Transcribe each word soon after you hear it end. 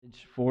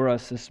For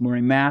us this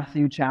morning,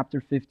 Matthew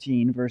chapter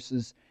 15,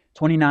 verses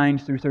 29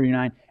 through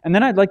 39. And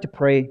then I'd like to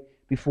pray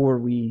before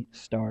we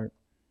start.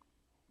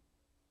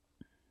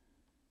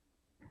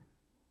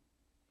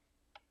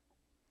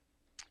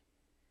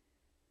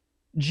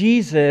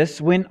 Jesus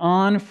went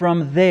on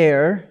from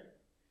there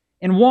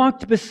and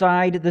walked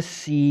beside the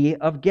Sea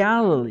of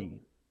Galilee.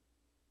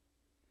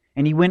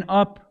 And he went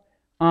up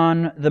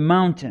on the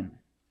mountain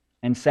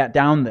and sat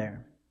down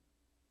there.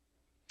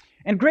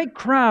 And great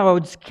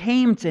crowds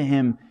came to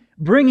him,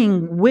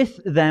 bringing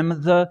with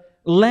them the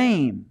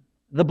lame,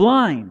 the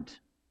blind,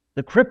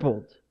 the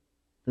crippled,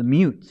 the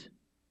mute,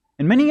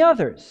 and many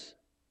others.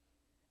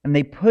 And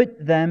they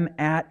put them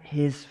at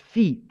his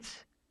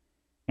feet,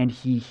 and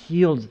he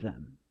healed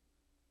them.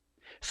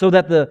 So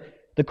that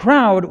the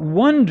crowd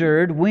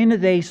wondered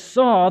when they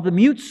saw the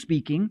mute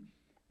speaking,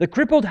 the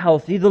crippled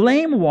healthy, the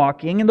lame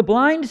walking, and the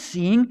blind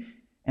seeing,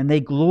 and they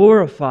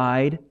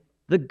glorified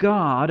the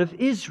God of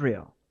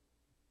Israel.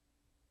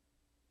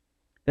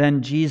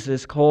 Then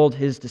Jesus called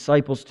his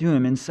disciples to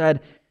him and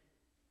said,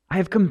 I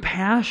have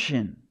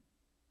compassion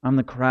on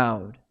the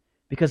crowd,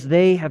 because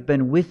they have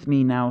been with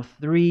me now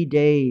 3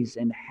 days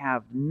and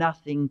have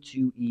nothing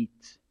to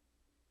eat.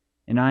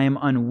 And I am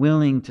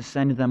unwilling to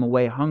send them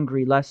away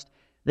hungry, lest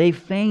they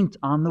faint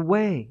on the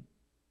way.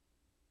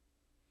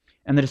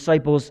 And the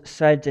disciples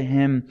said to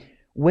him,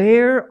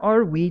 Where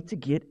are we to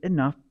get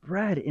enough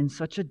bread in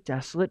such a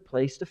desolate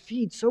place to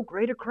feed so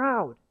great a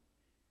crowd?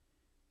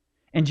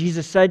 And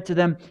Jesus said to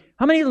them,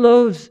 How many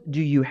loaves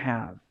do you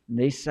have? And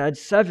they said,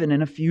 7,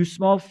 and a few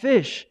small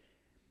fish.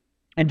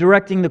 And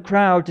directing the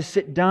crowd to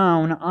sit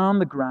down on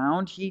the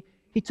ground, he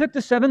took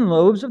the 7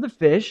 loaves of the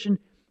fish, and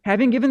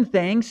having given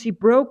thanks, he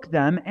broke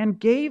them and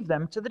gave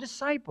them to the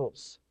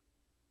disciples.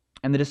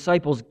 And the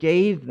disciples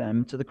gave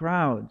them to the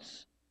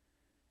crowds.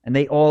 And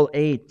they all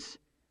ate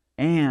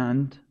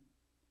and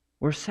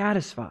were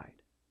satisfied.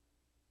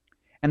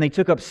 And they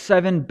took up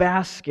 7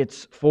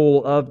 baskets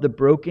full of the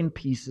broken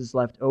pieces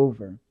left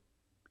over.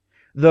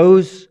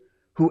 Those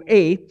who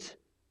ate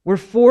were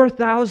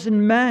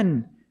 4,000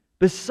 men,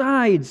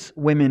 besides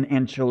women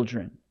and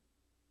children.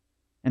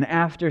 And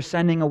after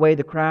sending away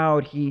the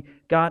crowd, he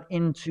got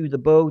into the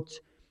boat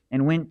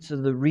and went to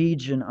the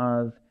region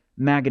of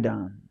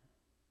Magadan.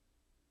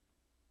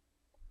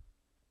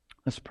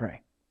 Let's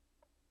pray.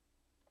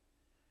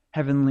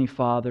 Heavenly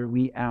Father,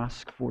 we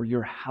ask for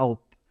your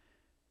help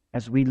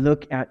as we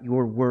look at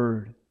your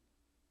word.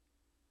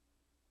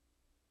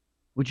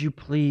 Would you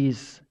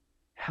please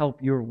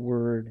help your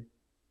word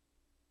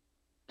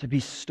to be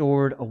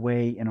stored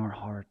away in our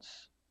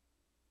hearts?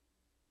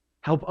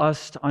 Help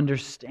us to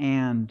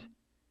understand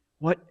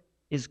what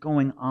is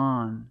going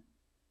on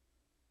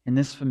in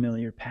this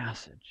familiar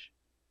passage.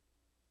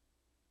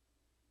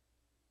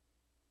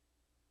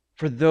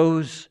 For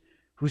those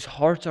whose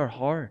hearts are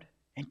hard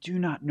and do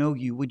not know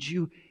you, would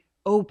you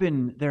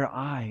open their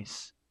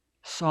eyes,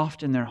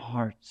 soften their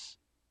hearts,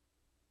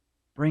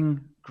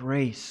 bring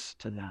grace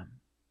to them?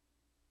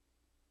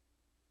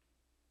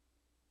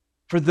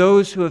 For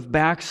those who have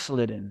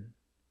backslidden,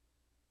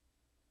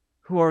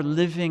 who are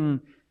living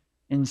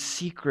in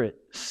secret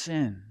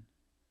sin,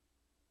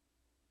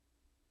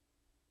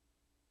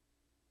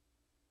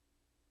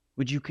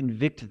 would you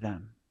convict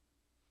them?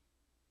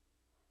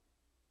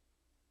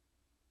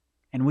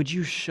 And would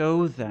you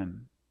show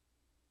them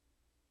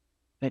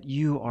that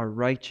you are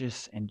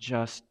righteous and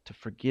just to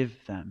forgive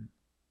them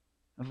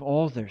of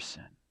all their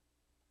sin?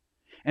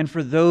 And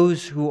for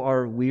those who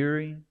are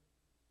weary,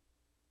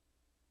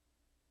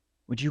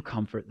 would you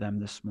comfort them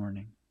this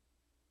morning?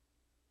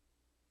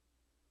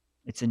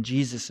 It's in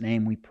Jesus'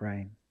 name we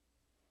pray.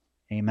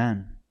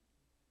 Amen.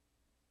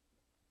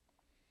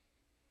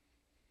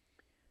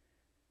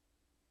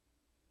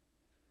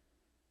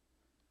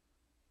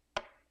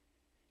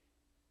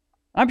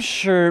 I'm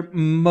sure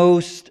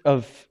most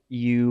of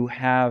you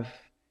have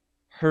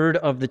heard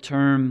of the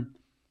term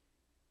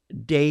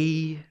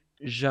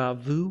déjà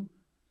vu.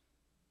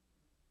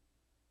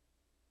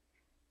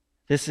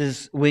 This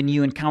is when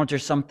you encounter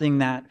something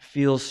that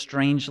feels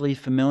strangely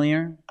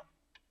familiar.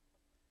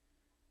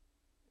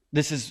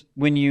 This is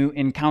when you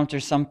encounter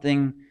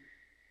something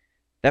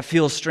that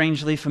feels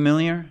strangely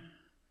familiar.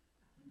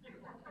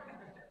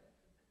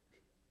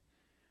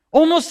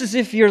 Almost as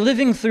if you're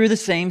living through the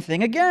same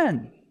thing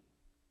again.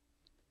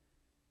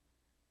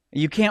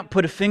 You can't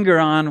put a finger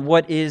on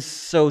what is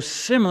so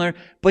similar,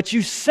 but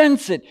you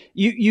sense it.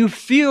 You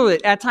feel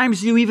it. At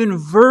times you even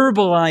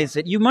verbalize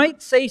it. You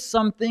might say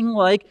something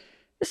like,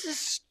 this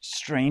is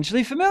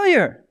strangely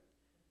familiar.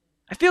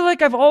 I feel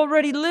like I've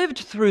already lived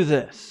through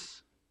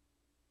this.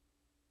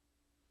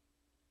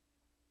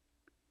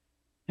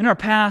 In our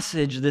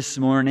passage this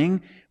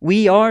morning,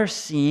 we are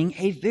seeing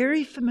a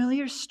very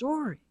familiar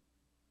story.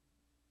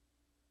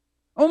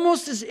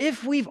 Almost as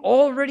if we've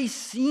already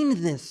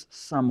seen this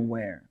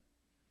somewhere.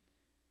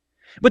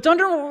 But to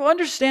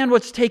understand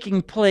what's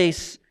taking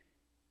place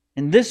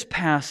in this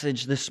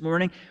passage this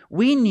morning,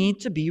 we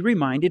need to be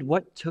reminded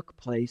what took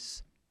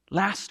place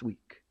last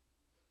week.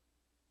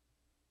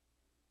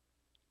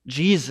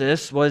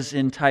 Jesus was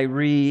in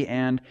Tyre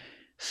and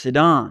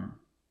Sidon.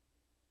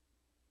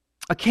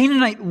 A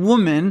Canaanite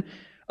woman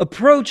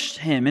approached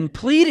him and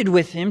pleaded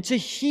with him to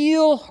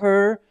heal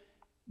her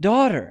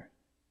daughter.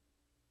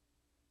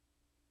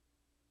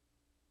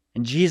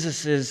 And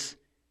Jesus'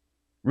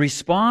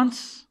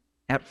 response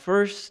at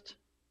first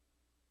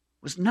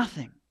was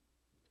nothing.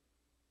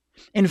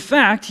 In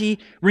fact, he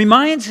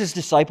reminds his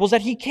disciples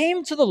that he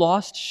came to the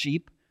lost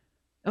sheep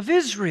of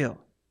Israel.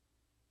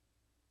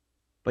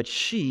 But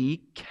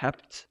she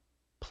kept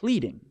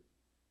pleading.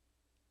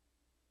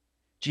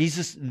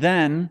 Jesus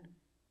then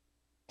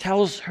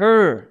tells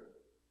her,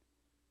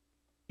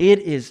 it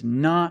is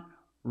not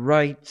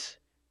right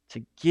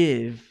to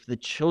give the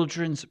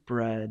children's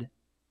bread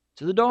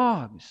to the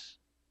dogs.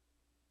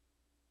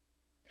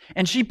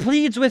 And she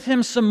pleads with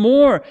him some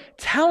more,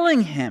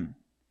 telling him,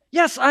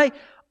 yes, I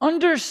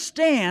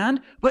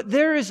understand, but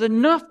there is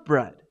enough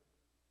bread,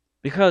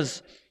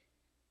 because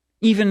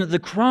even the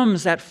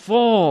crumbs that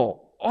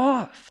fall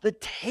off the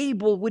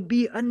table would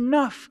be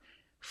enough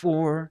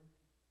for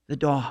the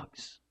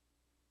dogs.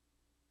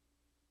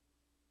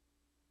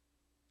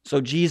 So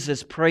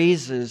Jesus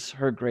praises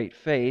her great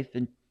faith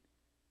and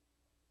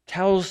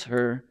tells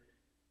her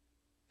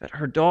that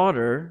her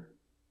daughter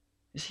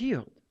is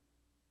healed.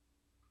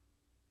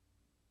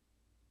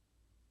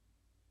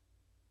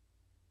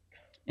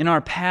 In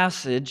our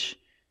passage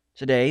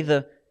today,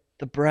 the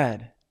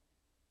bread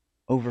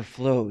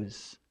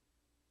overflows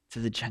to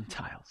the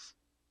Gentiles.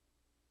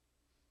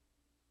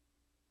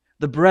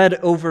 The bread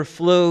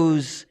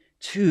overflows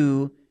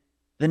to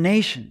the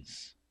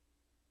nations.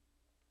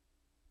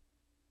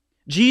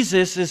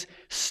 Jesus is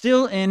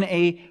still in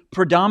a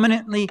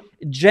predominantly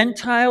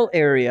Gentile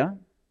area,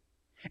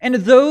 and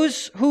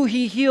those who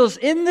he heals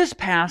in this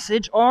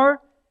passage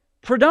are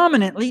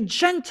predominantly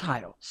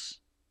Gentiles.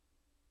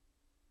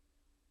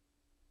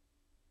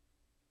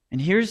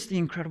 And here's the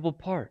incredible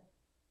part.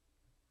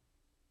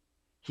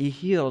 He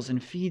heals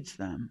and feeds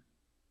them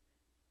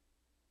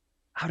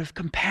out of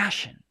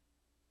compassion.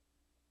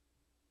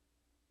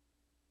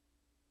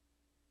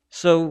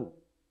 So,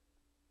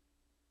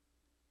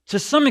 to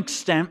some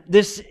extent,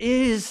 this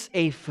is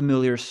a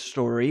familiar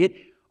story. It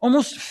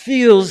almost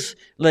feels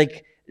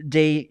like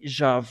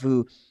déjà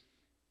vu,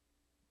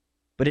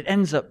 but it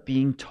ends up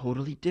being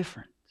totally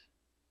different.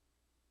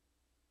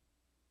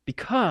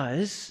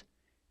 Because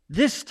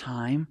this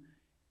time,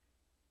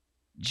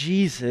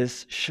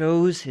 Jesus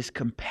shows his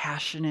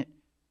compassionate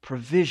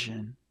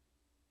provision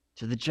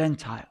to the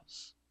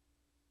Gentiles.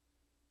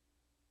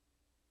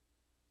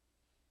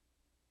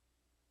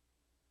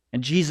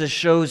 And Jesus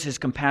shows his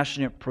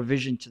compassionate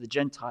provision to the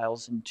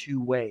Gentiles in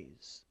two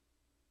ways.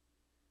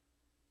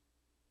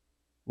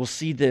 We'll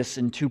see this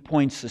in 2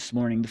 points this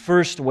morning. The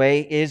first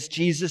way is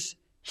Jesus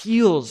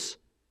heals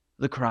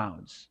the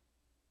crowds.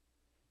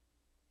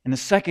 And the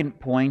second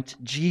point,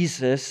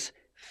 Jesus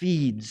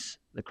feeds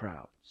the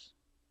crowds.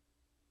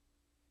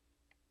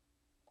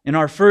 In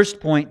our first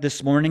point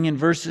this morning, in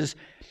verses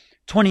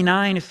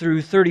 29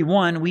 through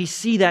 31, we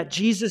see that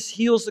Jesus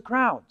heals the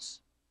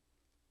crowds.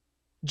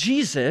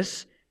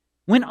 Jesus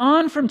went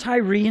on from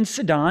Tyre and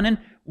Sidon and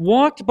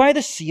walked by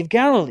the Sea of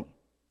Galilee.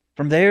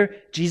 From there,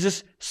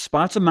 Jesus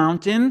spots a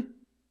mountain.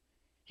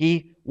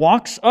 He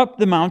walks up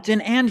the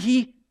mountain and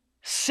he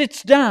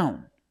sits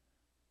down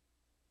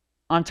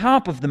on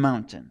top of the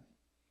mountain.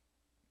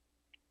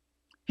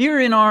 Here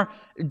in our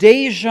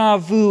déjà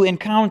vu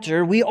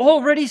encounter, we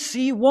already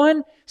see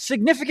one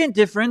significant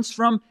difference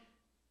from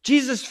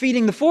Jesus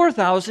feeding the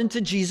 4,000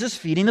 to Jesus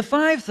feeding the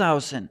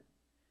 5,000.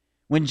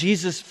 When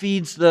Jesus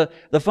feeds the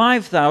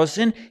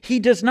 5,000, he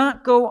does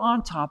not go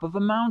on top of a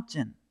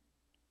mountain.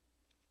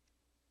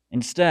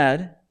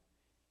 Instead,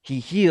 he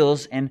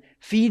heals and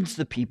feeds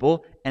the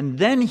people, and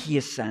then he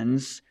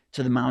ascends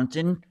to the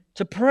mountain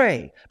to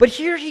pray. But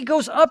here he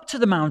goes up to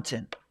the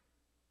mountain.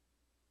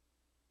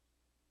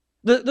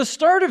 The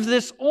start of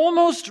this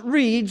almost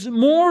reads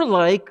more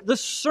like the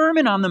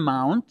Sermon on the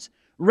Mount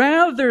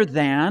rather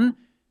than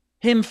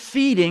him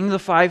feeding the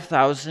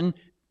 5,000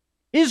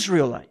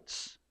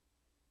 Israelites.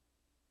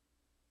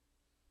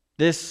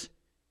 This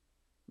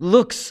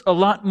looks a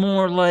lot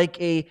more like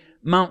a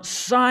Mount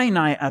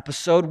Sinai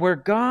episode where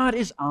God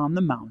is on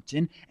the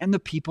mountain and the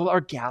people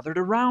are gathered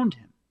around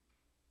him.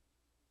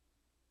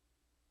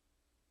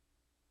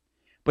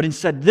 But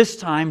instead, this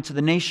time to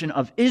the nation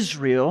of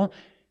Israel,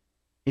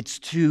 it's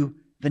to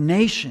the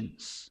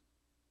nations.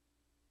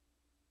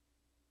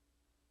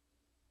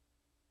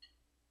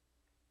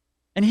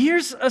 And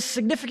here's a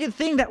significant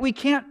thing that we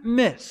can't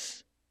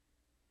miss.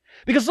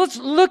 Because let's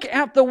look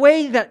at the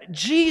way that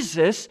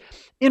Jesus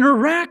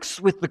interacts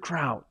with the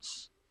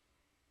crowds.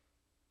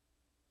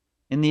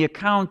 In the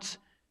account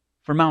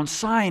for Mount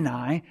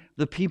Sinai,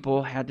 the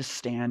people had to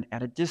stand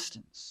at a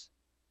distance.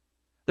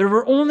 There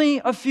were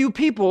only a few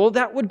people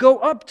that would go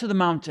up to the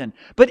mountain.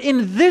 But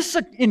in this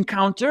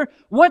encounter,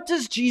 what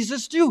does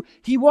Jesus do?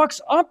 He walks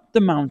up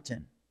the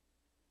mountain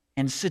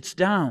and sits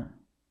down.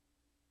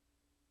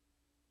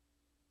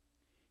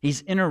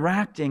 He's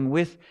interacting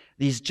with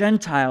these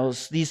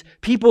Gentiles, these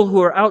people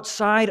who are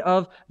outside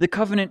of the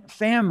covenant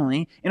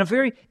family in a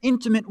very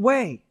intimate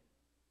way.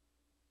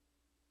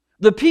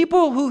 The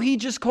people who he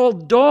just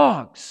called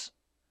dogs,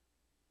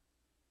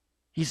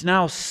 he's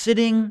now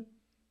sitting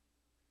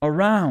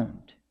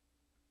around.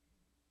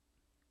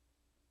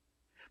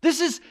 This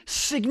is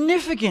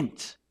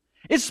significant,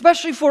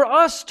 especially for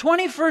us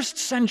 21st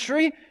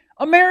century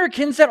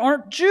Americans that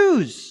aren't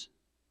Jews.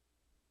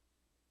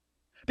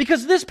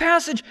 Because this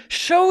passage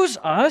shows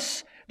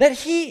us that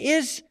he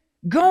is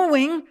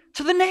going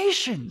to the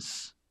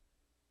nations.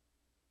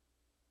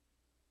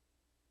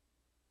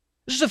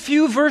 Just a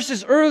few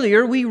verses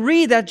earlier, we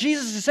read that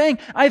Jesus is saying,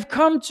 I've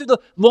come to the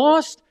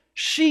lost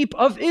sheep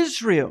of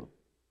Israel,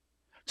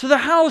 to the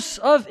house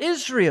of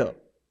Israel.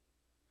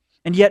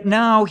 And yet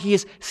now he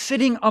is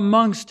sitting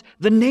amongst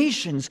the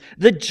nations,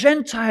 the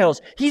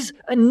Gentiles. He's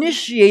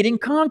initiating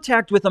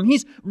contact with them.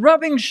 He's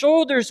rubbing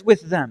shoulders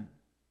with them.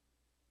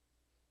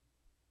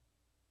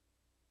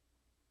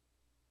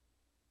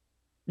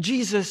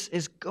 Jesus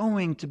is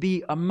going to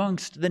be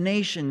amongst the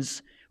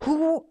nations.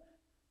 Who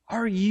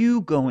are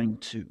you going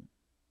to?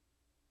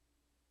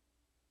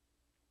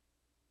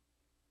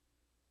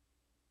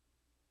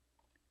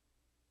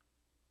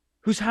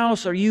 Whose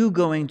house are you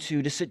going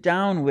to sit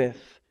down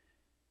with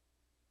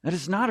that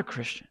is not a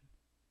Christian?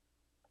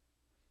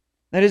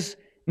 That is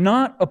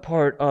not a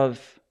part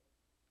of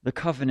the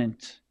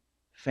covenant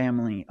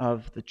family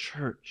of the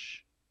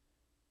church?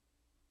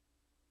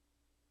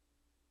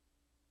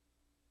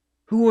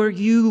 Who are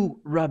you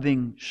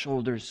rubbing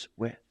shoulders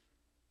with?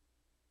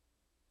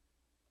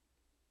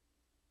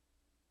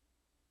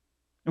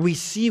 We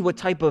see what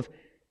type of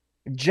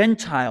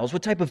Gentiles,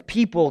 what type of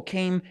people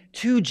came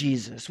to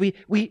Jesus. We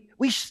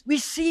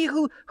see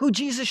who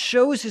Jesus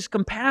shows his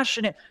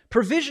compassionate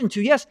provision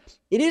to. Yes,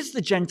 it is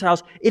the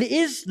Gentiles, it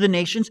is the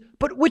nations,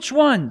 but which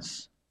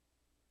ones?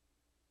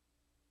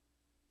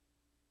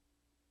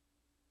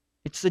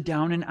 It's the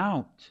down and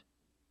out,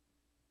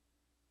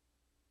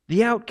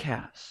 the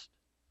outcast.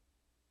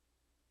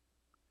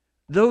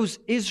 Those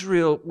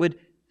Israel would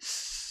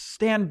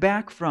stand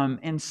back from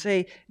and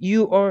say,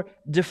 you are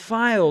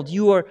defiled,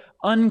 you are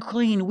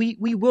unclean,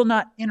 we will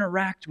not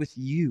interact with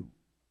you.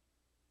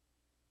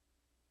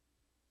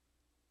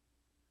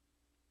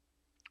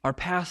 Our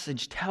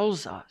passage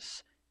tells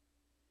us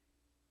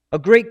a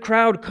great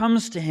crowd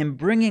comes to him,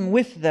 bringing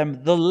with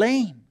them the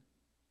lame,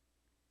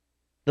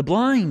 the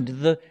blind,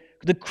 the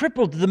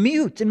crippled, the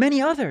mute, and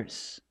many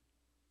others.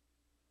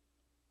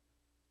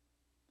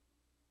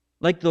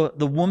 Like the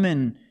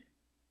woman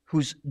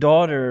whose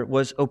daughter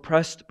was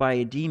oppressed by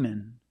a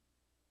demon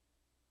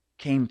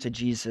came to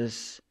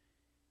Jesus,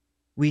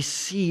 we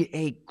see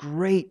a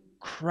great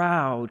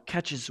crowd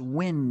catches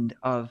wind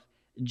of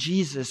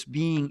Jesus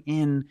being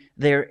in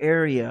their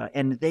area,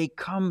 and they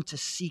come to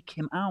seek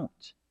him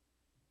out.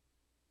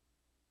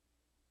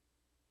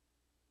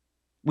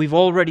 We've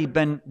already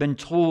been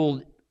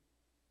told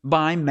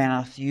by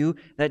Matthew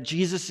that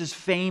Jesus'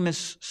 fame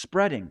is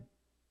spreading.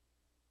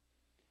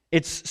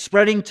 It's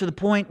spreading to the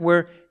point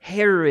where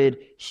Herod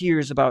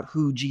hears about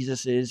who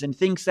Jesus is and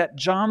thinks that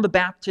John the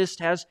Baptist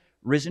has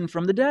risen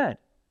from the dead.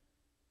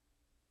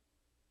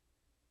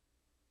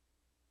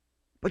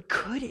 But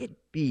could it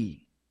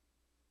be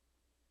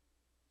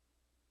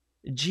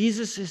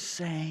Jesus is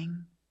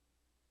saying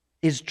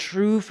is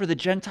true for the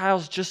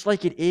Gentiles just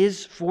like it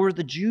is for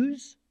the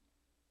Jews?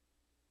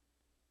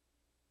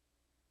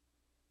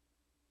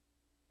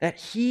 That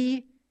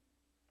he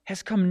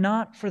has come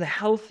not for the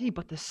healthy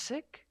but the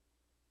sick?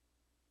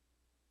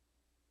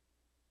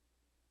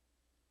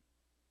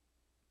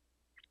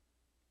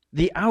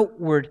 The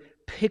outward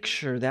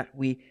picture that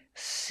we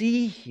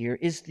see here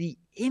is the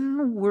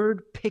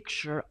inward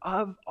picture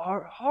of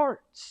our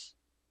hearts.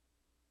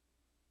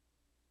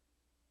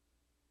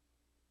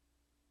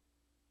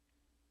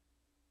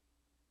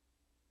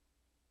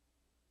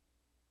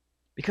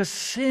 Because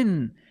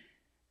sin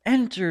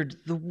entered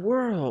the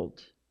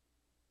world.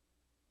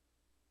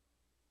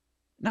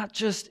 Not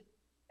just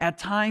at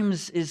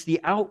times is the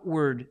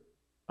outward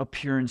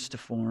appearance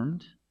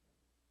deformed,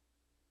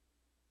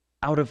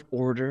 out of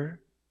order,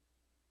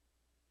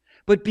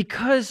 but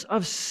because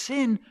of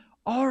sin,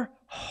 our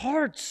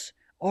hearts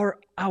are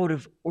out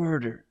of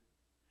order.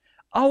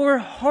 Our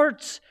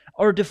hearts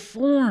are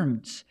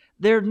deformed.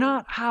 They're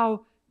not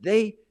how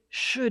they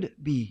should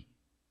be.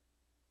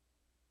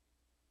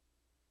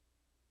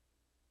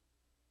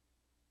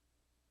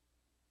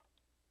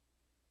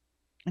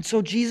 And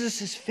so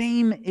Jesus'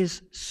 fame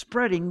is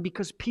spreading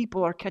because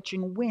people are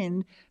catching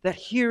wind that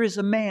here is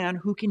a man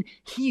who can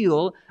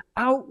heal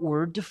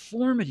outward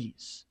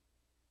deformities.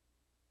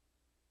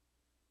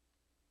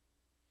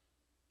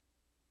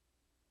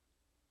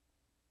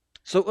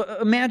 So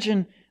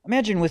imagine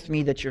with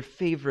me that your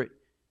favorite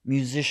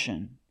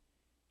musician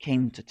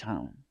came to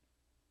town.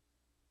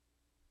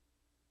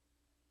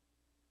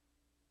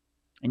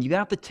 And you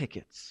got the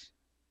tickets.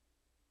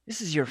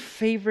 This is your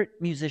favorite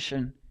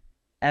musician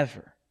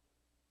ever.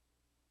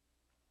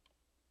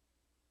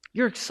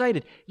 You're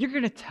excited. You're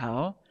going to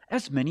tell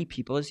as many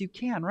people as you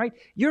can, right?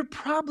 You're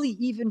probably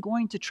even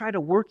going to try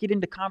to work it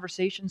into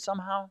conversation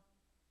somehow.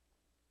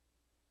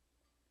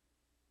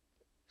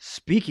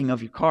 Speaking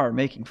of your car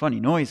making funny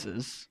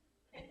noises,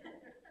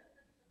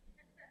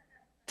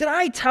 did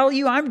I tell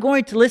you I'm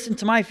going to listen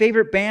to my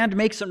favorite band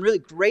make some really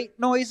great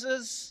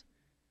noises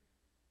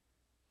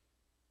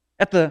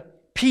at the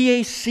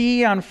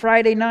PAC on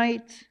Friday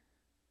night?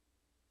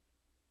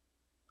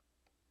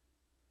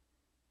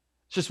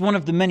 It's just one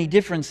of the many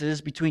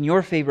differences between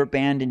your favorite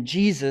band and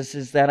Jesus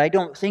is that I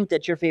don't think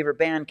that your favorite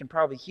band can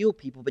probably heal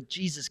people, but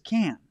Jesus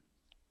can.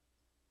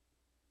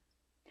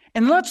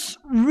 And let's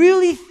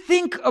really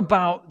think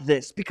about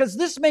this, because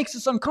this makes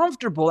us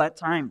uncomfortable at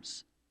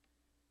times.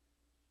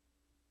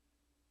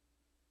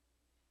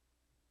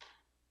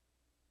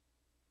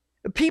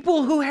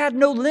 People who had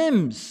no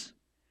limbs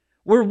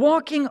were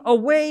walking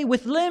away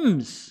with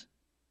limbs.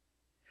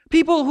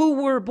 People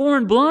who were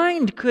born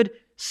blind could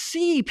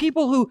see.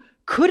 People who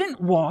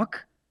couldn't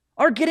walk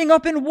are getting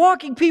up and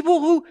walking.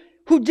 People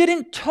who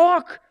didn't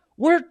talk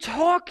were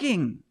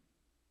talking.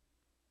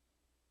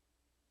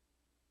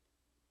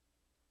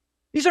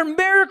 These are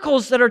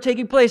miracles that are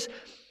taking place.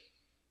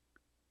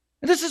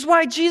 This is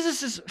why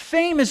Jesus'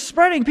 fame is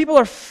spreading. People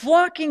are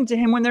flocking to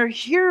him when they're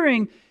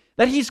hearing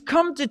that he's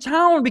come to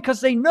town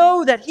because they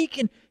know that he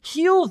can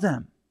heal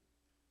them.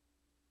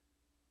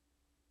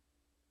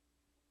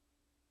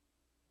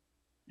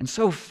 And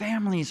so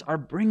families are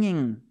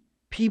bringing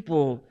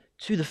people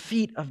to the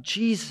feet of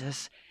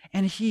Jesus,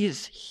 and he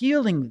is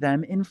healing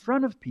them in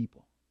front of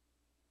people.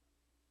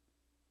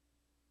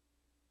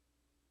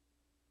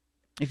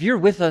 If you're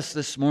with us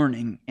this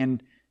morning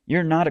and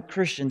you're not a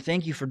Christian,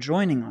 thank you for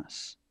joining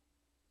us.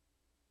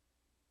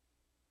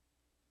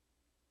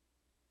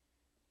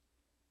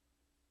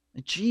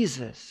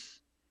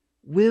 Jesus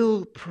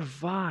will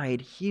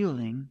provide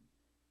healing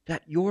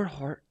that your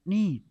heart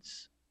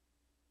needs.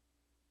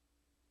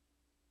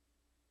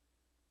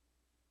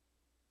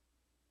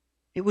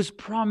 It was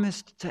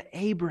promised to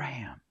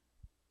Abraham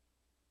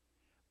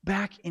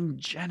back in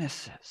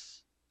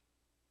Genesis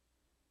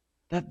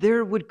that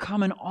there would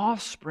come an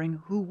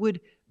offspring who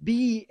would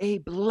be a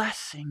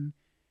blessing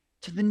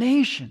to the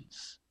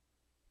nations.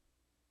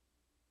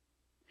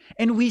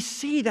 And we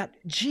see that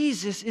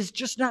Jesus is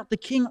just not the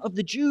King of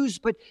the Jews,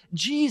 but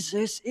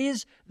Jesus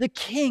is the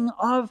King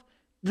of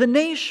the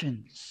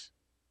nations.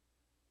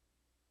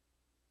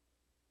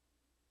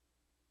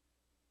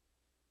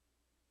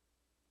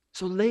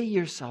 So lay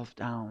yourself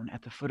down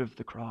at the foot of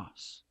the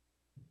cross.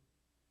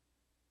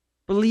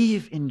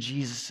 Believe in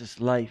Jesus'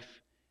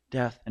 life,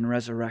 death, and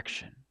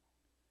resurrection.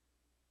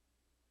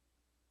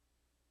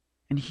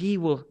 And he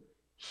will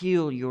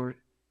heal your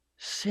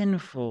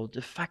sinful,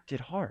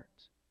 defected heart.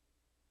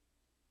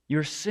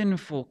 Your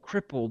sinful,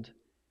 crippled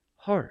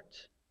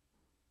heart.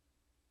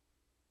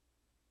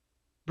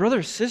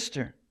 Brother,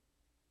 sister,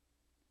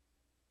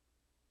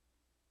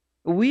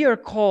 we are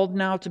called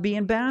now to be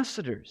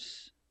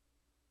ambassadors.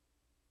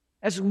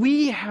 As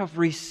we have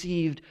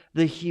received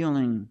the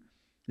healing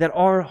that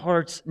our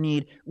hearts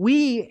need,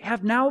 we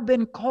have now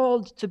been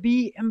called to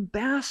be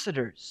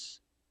ambassadors.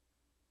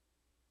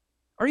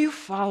 Are you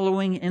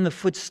following in the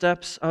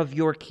footsteps of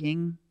your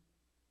King,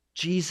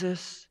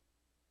 Jesus?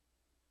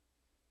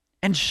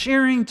 And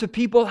sharing to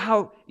people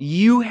how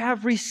you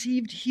have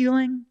received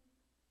healing?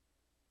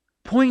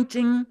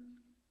 Pointing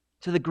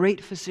to the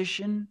great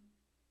physician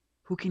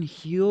who can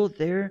heal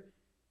their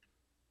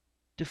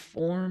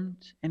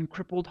deformed and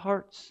crippled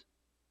hearts?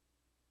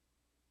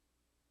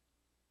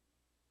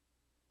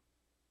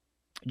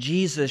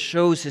 Jesus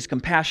shows his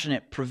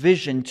compassionate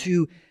provision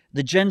to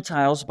the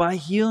Gentiles by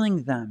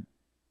healing them.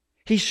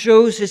 He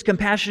shows his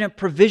compassionate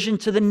provision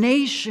to the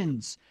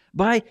nations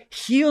by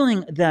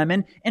healing them.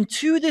 And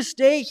to this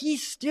day, he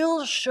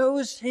still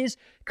shows his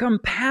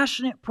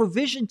compassionate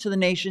provision to the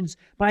nations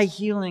by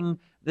healing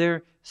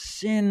their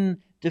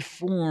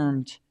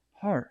sin-deformed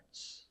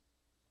hearts.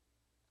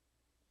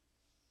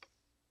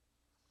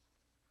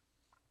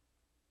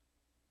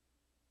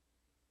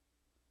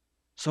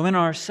 So in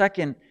our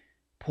second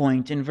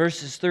point, in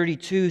verses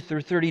 32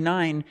 through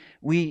 39,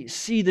 we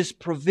see this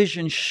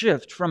provision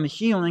shift from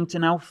healing to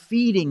now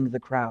feeding the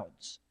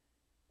crowds.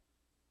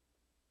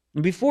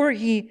 And before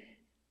he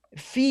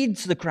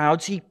feeds the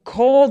crowds, he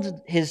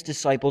called his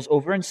disciples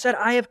over and said,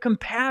 I have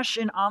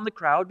compassion on the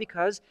crowd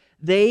because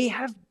they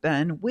have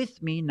been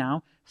with me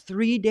now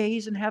 3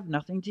 days and have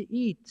nothing to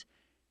eat.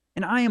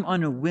 And I am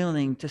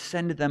unwilling to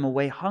send them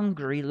away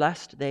hungry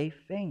lest they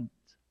faint.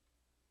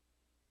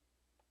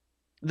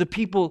 The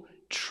people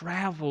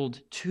traveled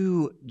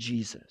to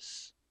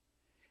Jesus.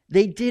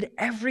 They did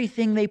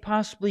everything they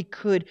possibly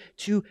could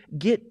to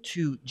get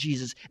to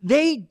Jesus.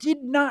 They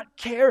did not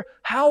care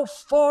how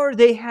far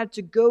they had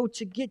to go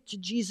to get to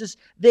Jesus.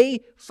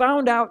 They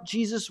found out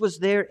Jesus was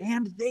there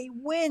and they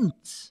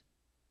went.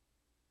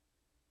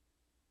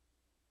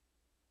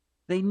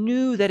 They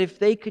knew that if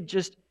they could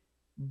just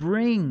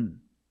bring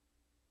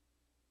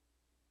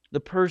the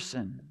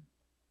person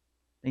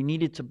they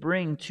needed to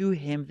bring to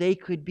him, they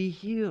could be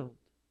healed.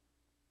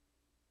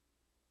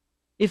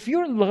 If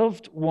your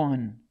loved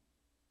one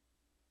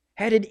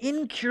had an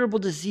incurable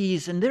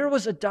disease, and there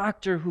was a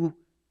doctor who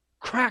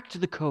cracked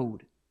the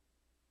code.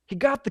 He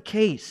got the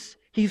case.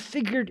 He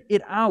figured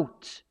it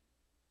out.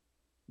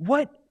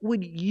 What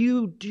would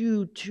you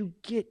do to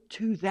get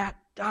to that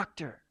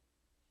doctor?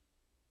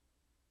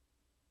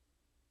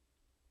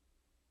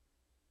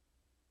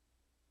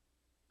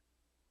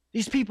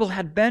 These people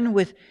had been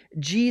with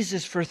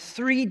Jesus for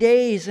 3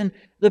 days, and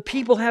the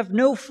people have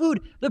no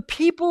food. The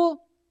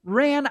people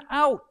ran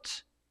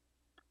out.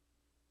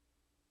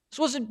 This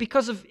wasn't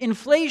because of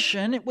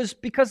inflation. It was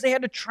because they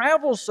had to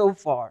travel so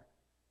far.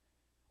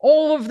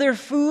 All of their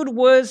food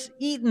was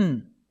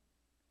eaten.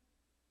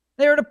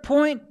 They're at a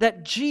point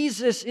that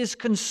Jesus is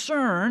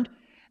concerned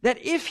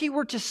that if he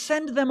were to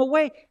send them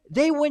away,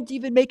 they wouldn't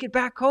even make it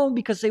back home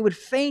because they would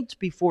faint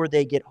before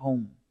they get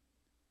home.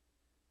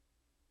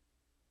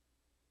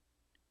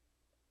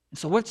 And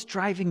so what's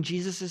driving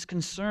Jesus'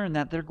 concern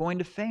that they're going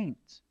to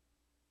faint?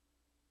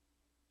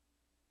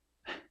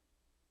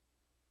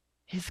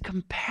 His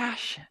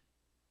compassion.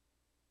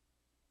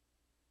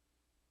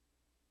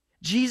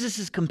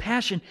 Jesus'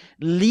 compassion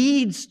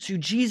leads to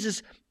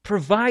Jesus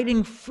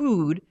providing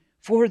food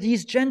for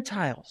these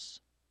Gentiles.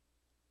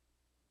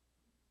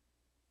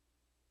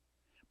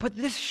 But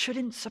this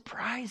shouldn't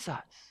surprise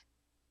us.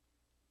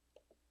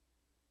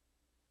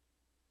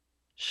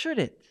 Should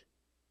it?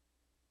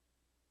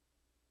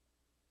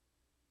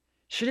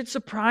 Should it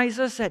surprise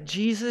us that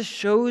Jesus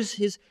shows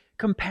his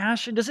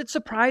compassion? Does it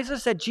surprise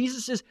us that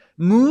Jesus is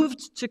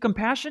moved to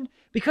compassion?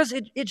 Because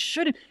it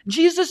shouldn't.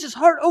 Jesus'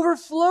 heart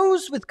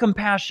overflows with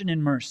compassion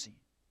and mercy.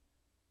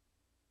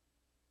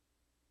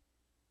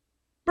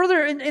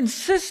 Brother and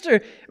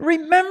sister,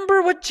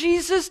 remember what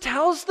Jesus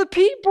tells the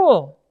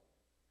people.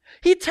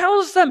 He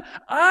tells them,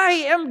 I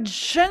am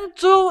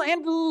gentle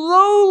and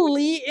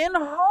lowly in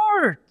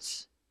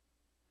heart.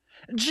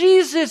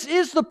 Jesus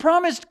is the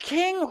promised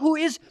king who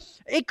is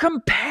a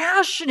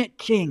compassionate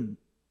king.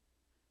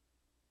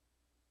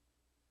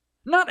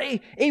 Not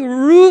a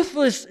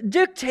ruthless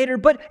dictator,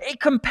 but a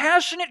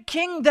compassionate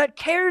king that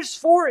cares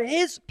for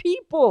his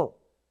people.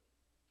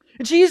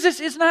 Jesus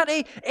is not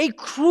a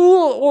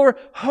cruel or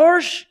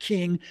harsh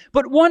king,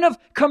 but one of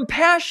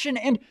compassion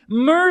and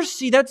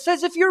mercy that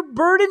says, if you're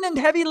burdened and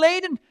heavy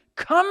laden,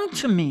 come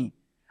to me.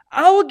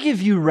 I'll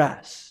give you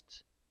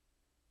rest.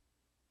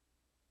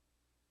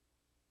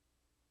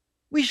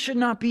 We should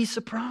not be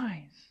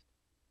surprised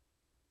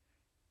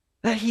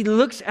that he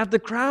looks at the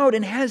crowd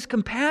and has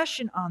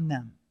compassion on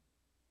them.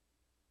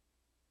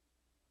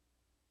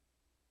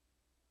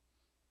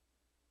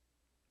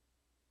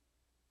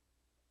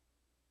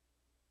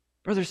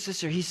 Brother,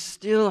 sister, he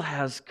still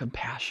has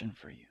compassion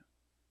for you.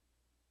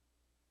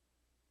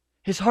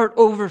 His heart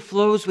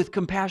overflows with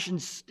compassion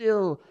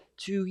still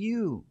to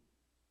you.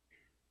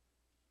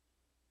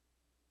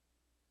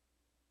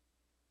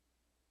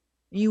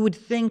 You would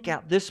think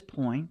at this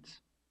point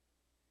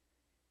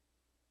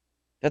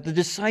that the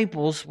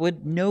disciples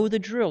would know the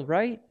drill,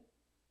 right?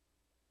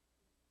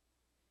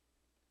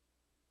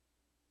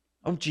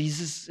 Oh,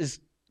 Jesus is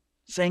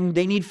saying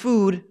they need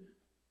food.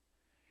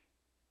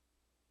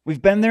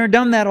 We've been there and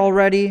done that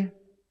already.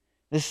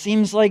 This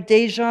seems like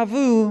deja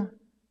vu.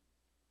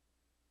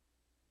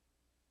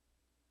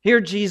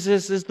 Here,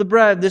 Jesus, is the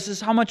bread. This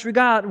is how much we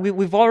got.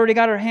 We've already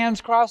got our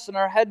hands crossed and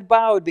our head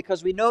bowed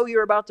because we know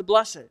you're about to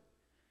bless it.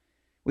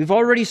 We've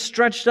already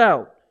stretched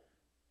out.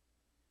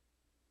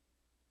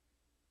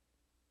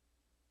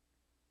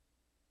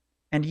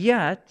 And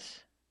yet,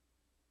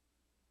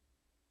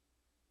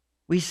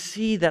 we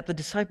see that the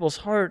disciples'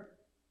 heart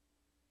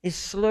is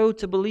slow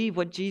to believe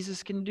what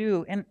Jesus can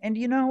do. And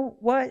you know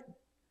what?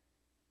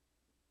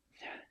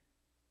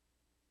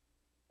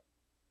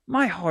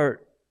 My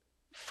heart,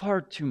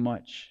 far too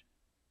much,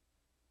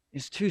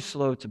 is too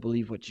slow to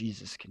believe what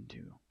Jesus can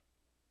do.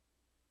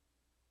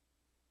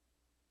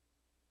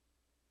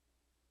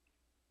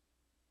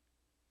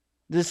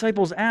 The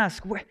disciples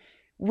ask,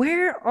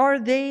 where are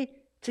they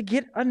to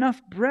get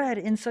enough bread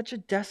in such a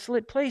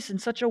desolate place, in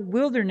such a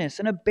wilderness,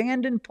 an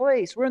abandoned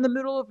place? We're in the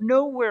middle of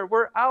nowhere.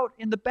 We're out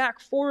in the back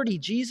 40,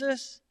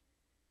 Jesus.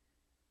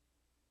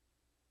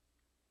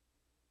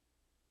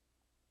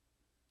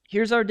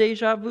 Here's our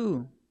deja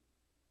vu.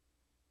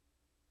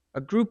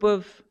 A group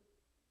of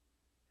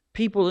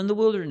people in the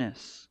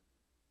wilderness,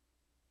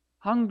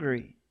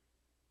 hungry,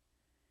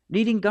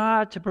 needing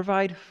God to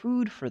provide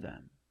food for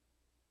them.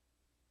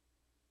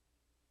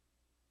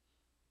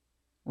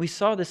 We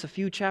saw this a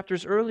few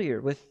chapters earlier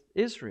with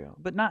Israel.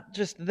 But not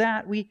just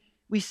that, we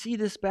see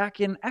this back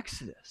in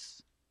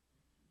Exodus.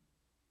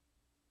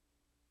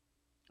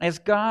 As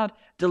God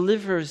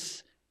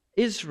delivers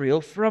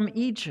Israel from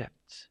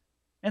Egypt.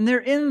 And they're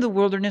in the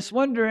wilderness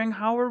wondering,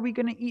 how are we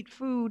going to eat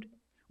food?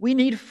 We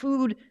need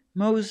food,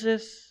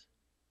 Moses.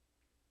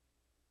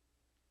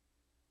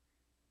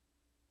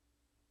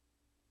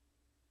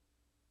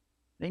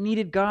 They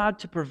needed God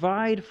to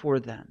provide for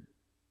them.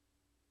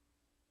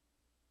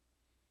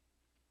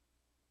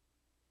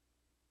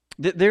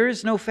 There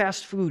is no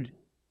fast food.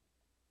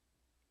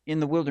 in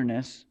the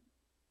wilderness.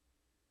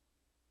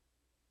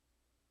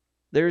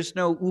 There's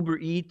no Uber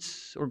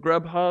Eats or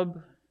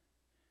Grubhub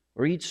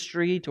or Eat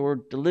Street or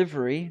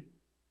delivery.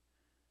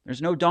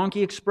 There's no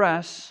Donkey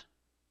Express.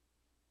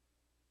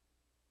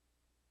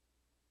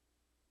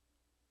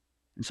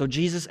 And so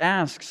Jesus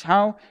asks,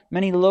 "How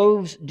many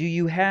loaves do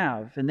you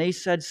have?" And they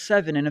said,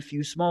 7 and a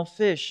few small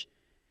fish.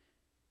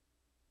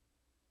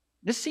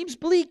 This seems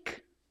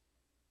bleak.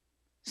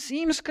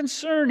 Seems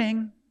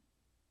concerning.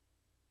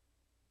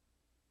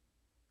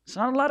 It's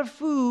not a lot of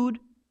food.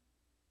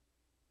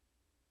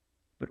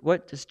 But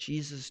what does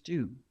Jesus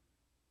do?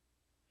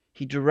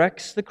 He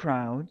directs the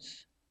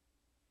crowds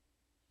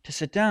to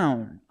sit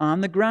down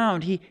on the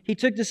ground. He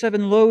took the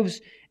 7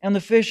 loaves and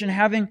the fish, and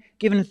having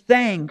given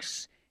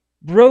thanks,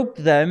 broke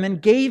them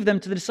and gave them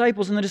to the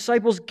disciples, and the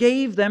disciples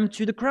gave them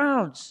to the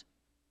crowds.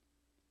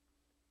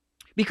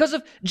 Because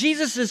of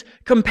Jesus'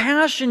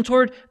 compassion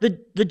toward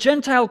the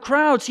Gentile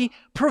crowds, He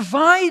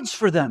provides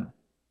for them.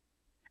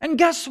 And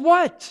guess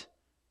what?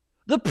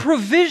 The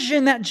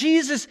provision that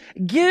Jesus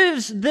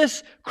gives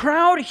this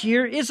crowd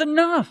here is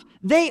enough.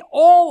 They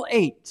all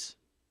ate.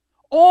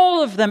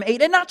 All of them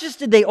ate. And not just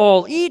did they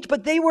all eat,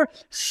 but they were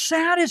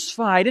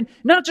satisfied. And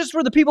not just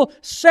were the people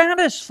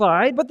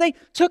satisfied, but they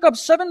took up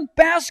 7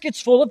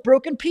 baskets full of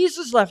broken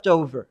pieces left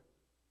over.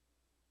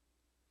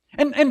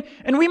 And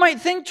we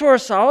might think to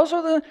ourselves,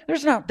 well,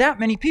 there's not that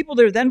many people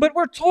there then, but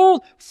we're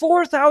told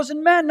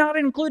 4,000 men, not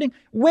including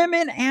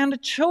women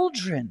and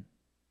children.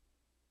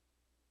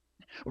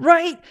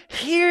 Right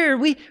here,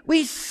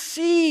 we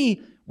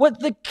see what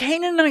the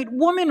Canaanite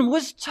woman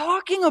was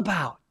talking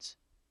about.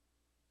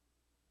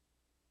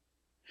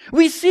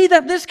 We see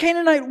that this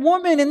Canaanite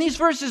woman in these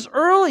verses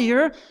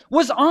earlier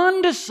was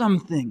onto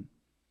something.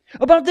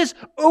 About this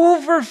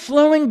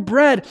overflowing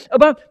bread.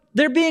 About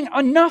there being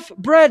enough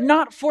bread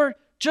not for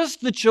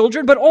just the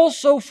children, but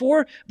also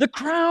for the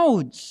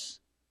crowds.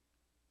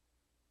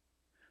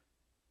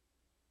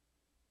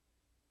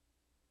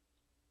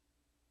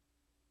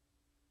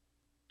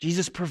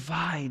 Jesus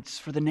provides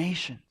for the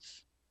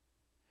nations.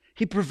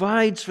 He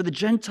provides for the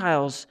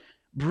Gentiles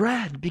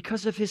bread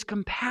because of His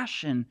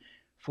compassion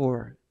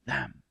for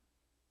them,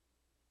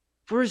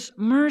 for His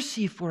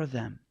mercy for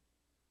them.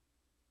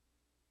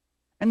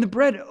 And the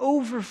bread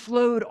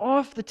overflowed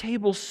off the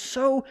table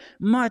so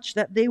much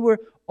that they were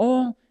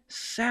all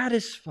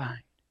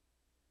satisfied.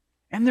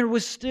 And there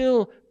was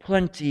still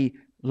plenty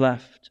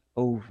left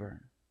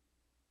over.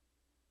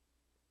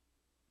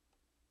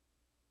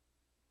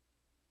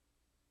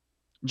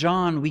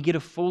 John, we get a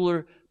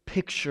fuller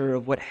picture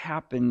of what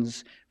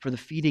happens for the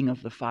feeding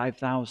of the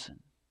 5,000.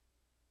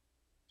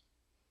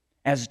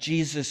 As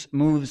Jesus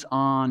moves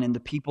on and the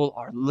people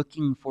are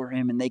looking for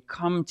Him and they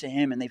come to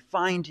Him and they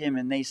find Him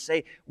and they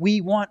say, "We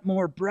want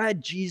more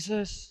bread,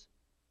 Jesus.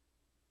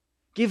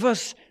 Give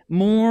us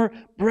more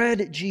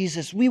bread,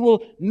 Jesus. We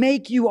will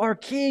make You our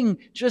King.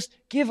 Just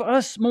give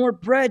us more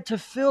bread to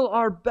fill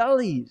our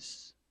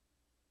bellies."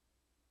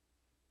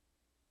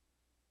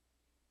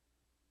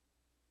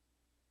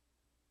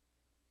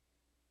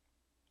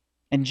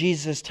 And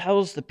Jesus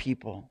tells the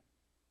people,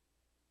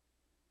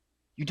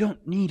 you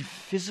don't need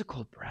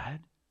physical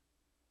bread.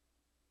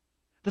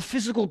 The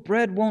physical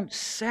bread won't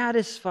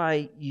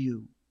satisfy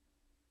you.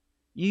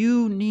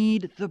 You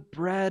need the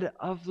bread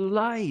of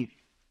life.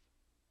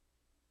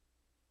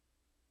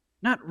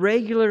 Not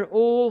regular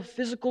old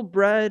physical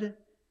bread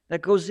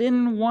that goes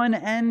in one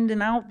end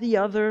and out the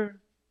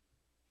other.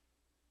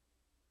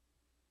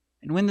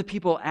 And when the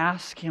people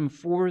ask Him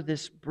for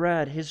this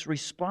bread, His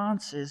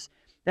response is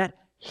that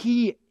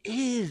He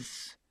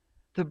is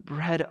the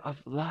bread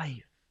of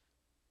life.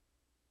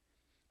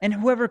 And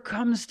whoever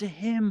comes to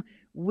Him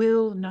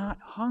will not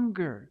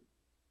hunger.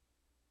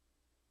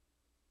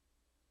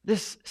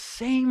 This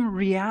same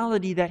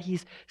reality that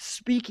He's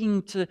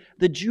speaking to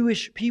the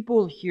Jewish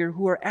people here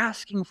who are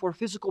asking for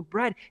physical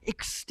bread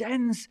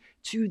extends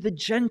to the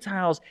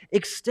Gentiles,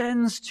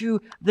 extends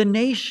to the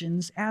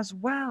nations as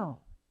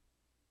well.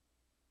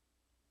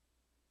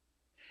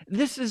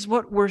 This is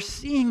what we're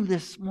seeing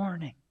this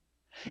morning.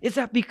 Is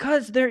that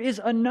because there is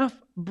enough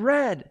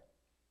bread,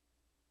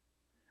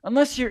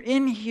 unless you're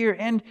in here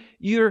and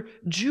you're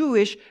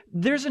Jewish,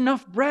 there's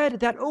enough bread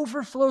that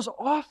overflows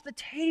off the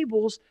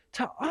tables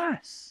to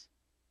us.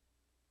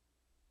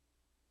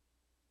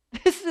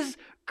 This is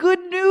good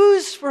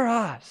news for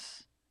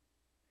us.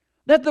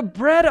 That the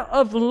bread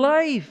of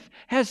life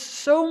has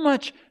so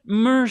much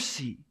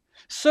mercy,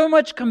 so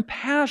much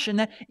compassion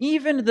that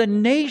even the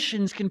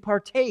nations can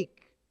partake,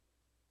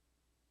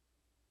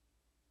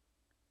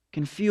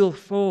 can feel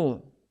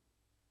full,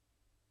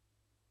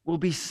 will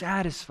be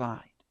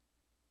satisfied.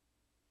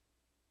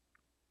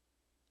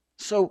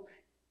 So,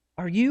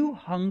 are you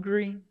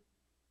hungry?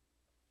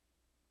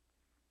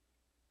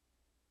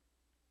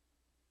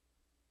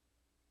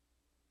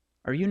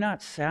 Are you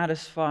not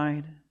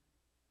satisfied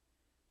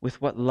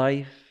with what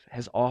life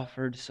has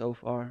offered so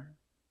far?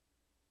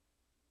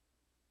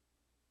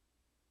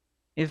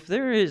 If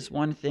there is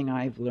one thing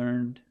I've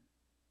learned,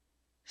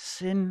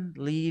 sin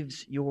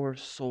leaves your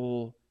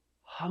soul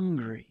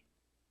hungry.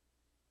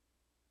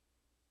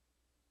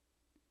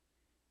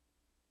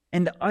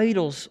 and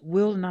idols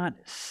will not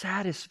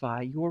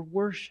satisfy your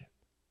worship.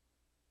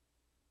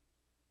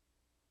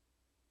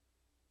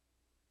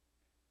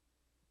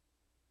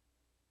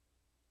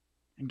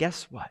 And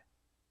guess what?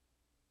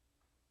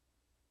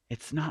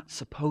 It's not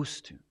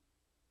supposed to.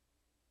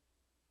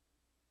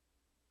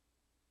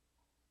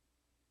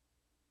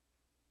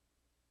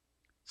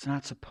 It's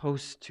not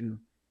supposed to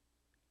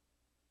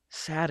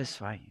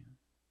satisfy you.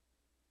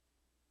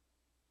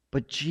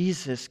 But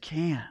Jesus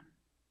can.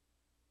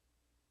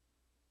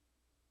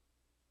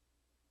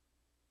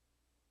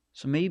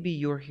 So maybe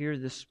you're here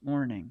this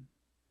morning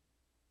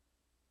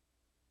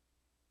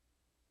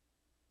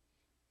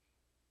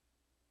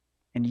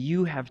and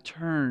you have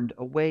turned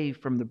away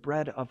from the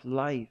bread of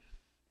life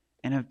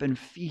and have been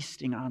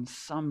feasting on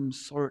some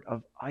sort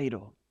of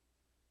idol.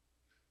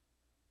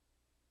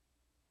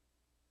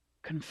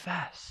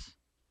 Confess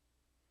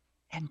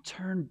and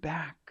turn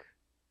back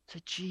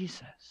to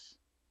Jesus.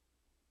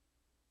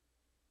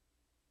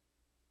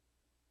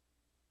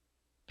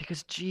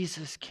 Because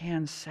Jesus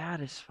can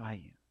satisfy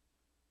you.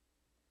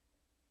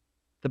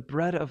 The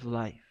bread of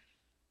life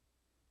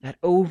that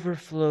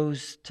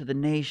overflows to the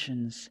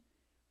nations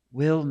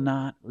will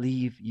not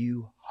leave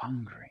you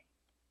hungry.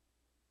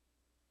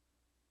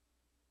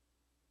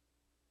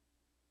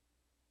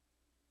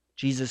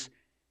 Jesus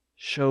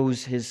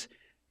shows his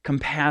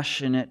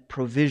compassionate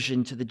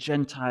provision to the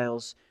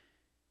Gentiles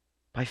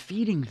by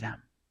feeding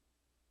them.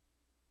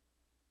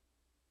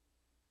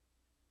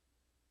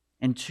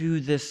 And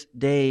to this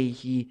day,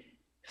 he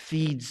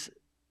feeds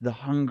the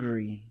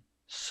hungry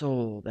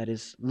soul that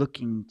is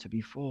looking to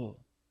be full,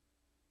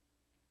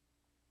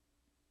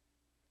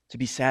 to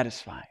be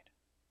satisfied.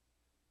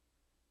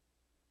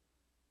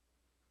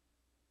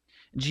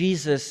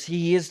 Jesus,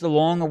 he is the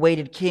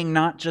long-awaited king,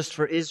 not just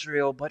for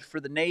Israel, but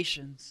for the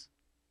nations.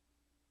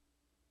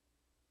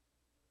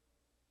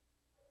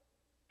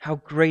 How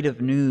great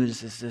of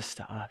news is this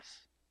to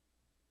us?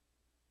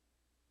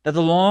 That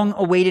the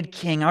long-awaited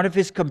king, out of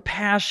his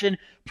compassion,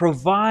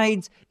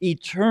 provides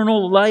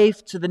eternal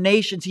life to the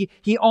nations.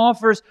 He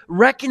offers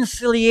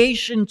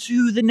reconciliation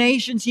to the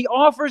nations. He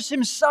offers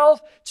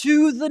himself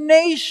to the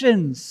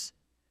nations.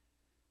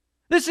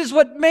 This is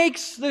what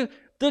makes the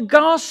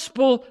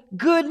gospel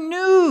good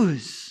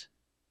news.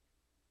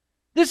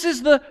 This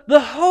is the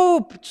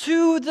hope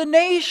to the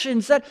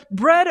nations, that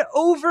bread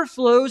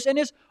overflows and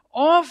is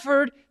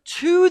offered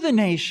to the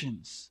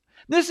nations.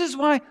 This is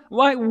why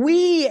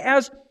we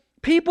as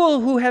people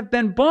who have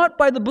been bought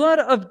by the blood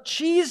of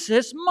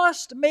Jesus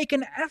must make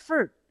an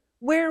effort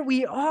where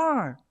we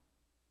are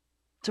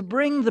to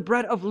bring the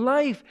bread of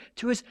life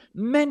to as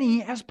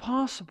many as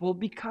possible,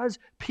 because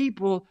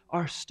people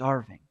are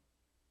starving.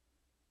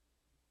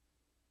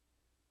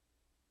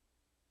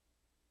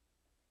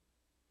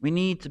 We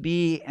need to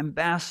be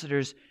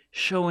ambassadors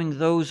showing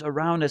those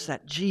around us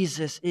that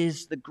Jesus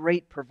is the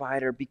great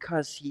provider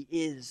because he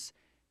is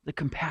the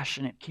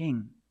compassionate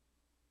king.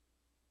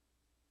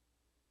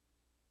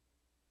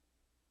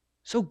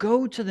 So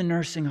go to the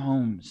nursing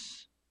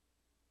homes,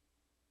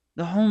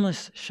 the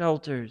homeless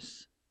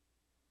shelters.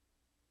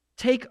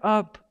 Take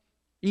up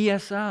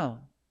ESL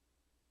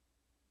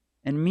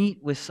and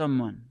meet with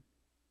someone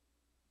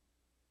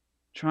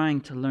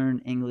trying to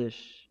learn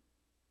English.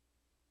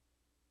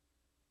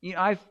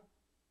 I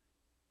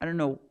don't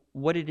know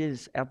what it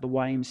is at the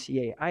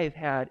YMCA. I have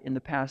had in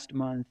the past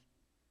month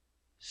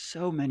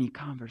so many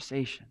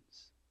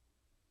conversations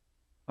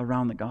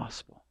around the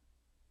gospel.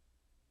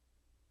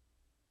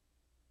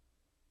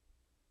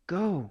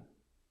 Go.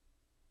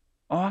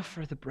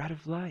 Offer the bread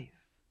of life.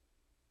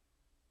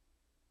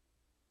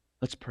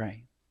 Let's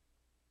pray.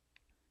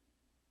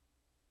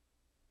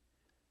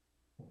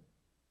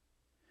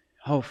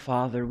 Oh,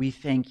 Father, we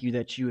thank you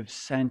that you have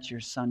sent your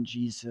Son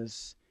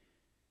Jesus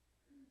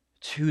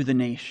to the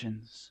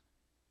nations.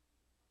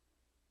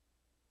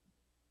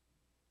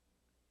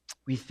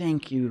 We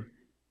thank you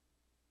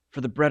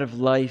for the bread of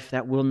life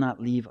that will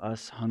not leave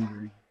us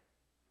hungry.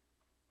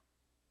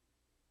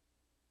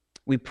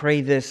 We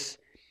pray this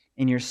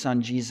in your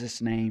Son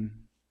Jesus' name.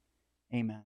 Amen.